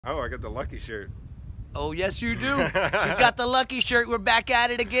Oh, I got the lucky shirt. Oh, yes, you do. He's got the lucky shirt. We're back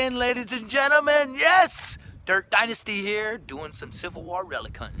at it again, ladies and gentlemen. Yes! Dirt Dynasty here, doing some Civil War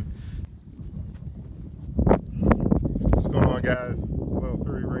relic hunting. What's going on, guys? Little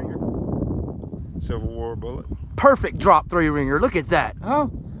 3-ringer. Civil War bullet. Perfect drop 3-ringer. Look at that, huh?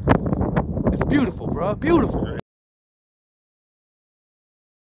 It's beautiful, bro. Beautiful.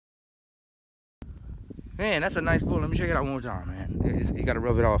 Man, that's a nice bullet. Let me check it out one more time, man. You got to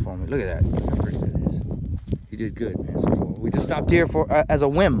rub it off on me. Look at that. How pretty that is. You did good, man. So we just stopped here for as a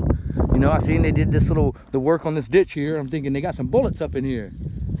whim. You know, I seen they did the work on this ditch here. I'm thinking they got some bullets up in here.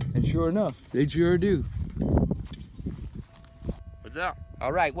 And sure enough, they sure do. What's up?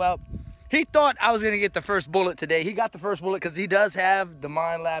 All right, well, he thought I was going to get the first bullet today. He got the first bullet because he does have the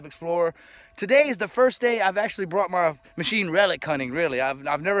Mine Lab Explorer. Today is the first day I've actually brought my machine relic hunting, really.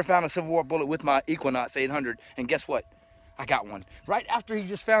 I've never found a Civil War bullet with my Equinox 800. And guess what? I got one. Right after he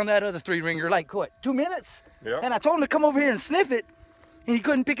just found that other 3-ringer, like what, 2 minutes? Yeah. And I told him to come over here and sniff it, and he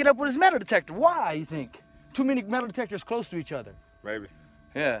couldn't pick it up with his metal detector. Why, you think? Too many metal detectors close to each other. Maybe.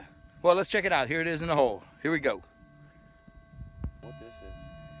 Yeah. Well, let's check it out. Here it is in the hole. Here we go. What this is?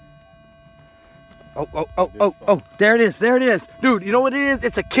 Oh, there it is, there it is. Dude, you know what it is?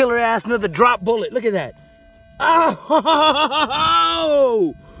 It's a killer ass another drop bullet. Look at that.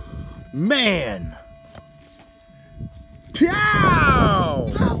 Oh, man. Pow!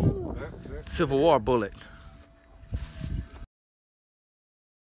 Civil War bullet.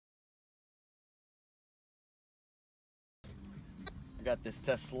 I got this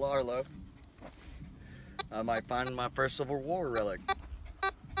Tesla Arlo. I might find my first Civil War relic.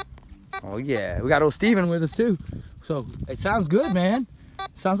 Oh yeah, we got old Steven with us too. So it sounds good, man.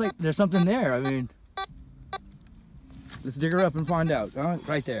 Sounds like there's something there. I mean, let's dig her up and find out. Huh?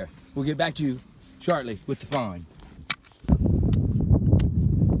 Right there. We'll get back to you shortly with the find.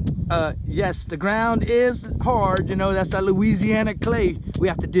 Yes, the ground is hard. You know, that's that Louisiana clay we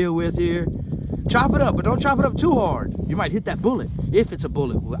have to deal with here. Chop it up, but don't chop it up too hard. You might hit that bullet, if it's a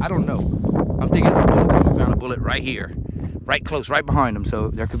bullet. I don't know. I'm thinking it's a bullet because we found a bullet right here. Right close, right behind him, so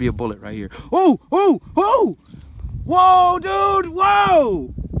there could be a bullet right here. Oh, oh, oh! Whoa, dude,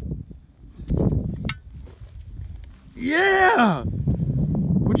 whoa! Yeah!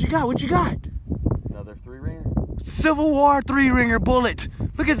 What you got, what you got? Another 3-ringer. Civil War 3-ringer bullet.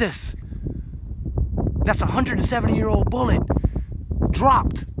 Look at this. That's a 170-year-old bullet.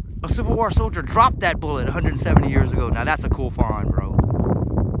 Dropped. A Civil War soldier dropped that bullet 170 years ago. Now that's a cool find, bro.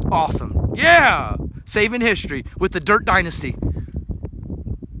 Awesome. Yeah! Saving history with the Dirt Dynasty.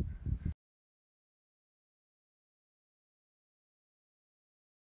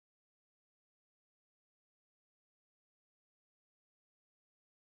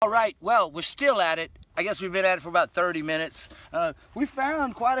 All right, well, we're still at it. I guess we've been at it for about 30 minutes. We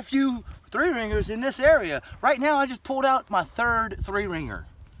found quite a few 3-ringers in this area. Right now, I just pulled out my 3rd 3-ringer.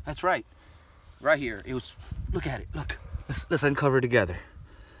 That's right, right here. It was, look at it, look. Let's uncover it together.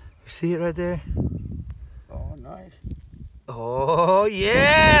 You see it right there? Oh, nice. Oh,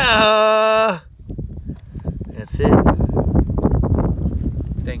 yeah! That's it.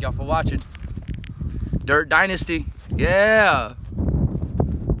 Thank y'all for watching. Dirt Dynasty, yeah!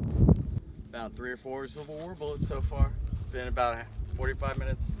 Found 3 or 4 Civil War bullets so far. Been about 45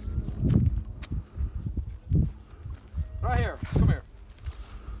 minutes. Right here, come here.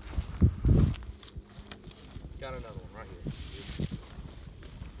 Got another one right here.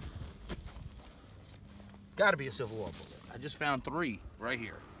 Gotta be a Civil War bullet. I just found 3 right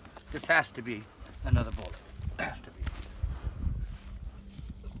here. This has to be another bullet. Has to be.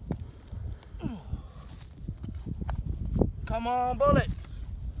 Come on, bullet.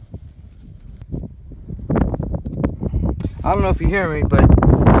 I don't know if you hear me, but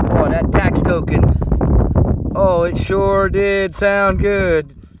oh, that tax token. Oh, it sure did sound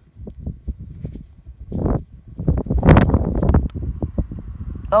good.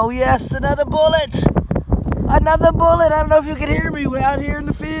 Oh yes, another bullet. Another bullet. I don't know if you can hear me. We're out here in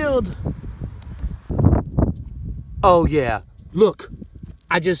the field. Oh yeah, look.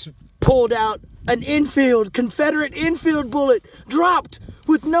 I just pulled out an infield, Confederate infield bullet, dropped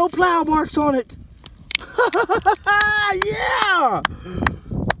with no plow marks on it. Yeah!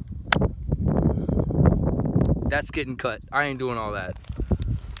 That's getting cut. I ain't doing all that.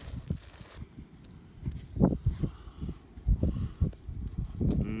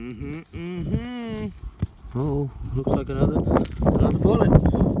 Oh, looks like another bullet.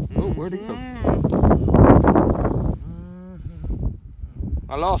 Oh, where'd it go?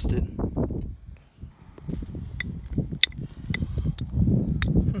 I lost it.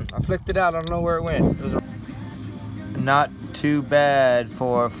 I flicked it out. I don't know where it went. It was not too bad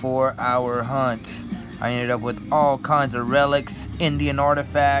for a 4-hour hunt. I ended up with all kinds of relics, Indian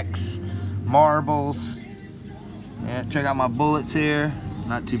artifacts, marbles. Yeah, check out my bullets here.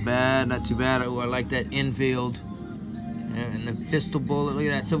 Not too bad, not too bad. Oh, I like that infield. Yeah, and the pistol bullet, look at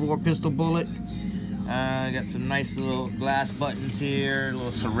that Civil War pistol bullet. Got some nice little glass buttons here,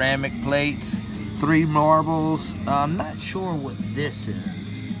 little ceramic plates, 3 marbles. I'm not sure what this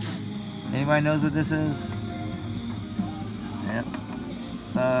is. Anybody knows what this is? Yep.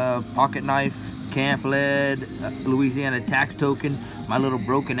 Pocket knife, camp lead, Louisiana tax token, my little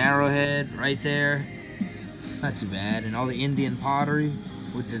broken arrowhead right there. Not too bad. And all the Indian pottery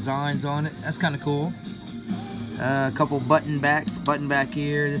with designs on it. That's kind of cool. A couple button back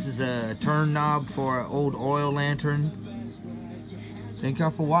here. This is a turn knob for an old oil lantern. Thank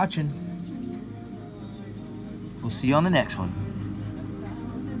y'all for watching. We'll see you on the next one.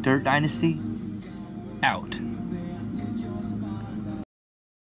 Dirt Dynasty, out.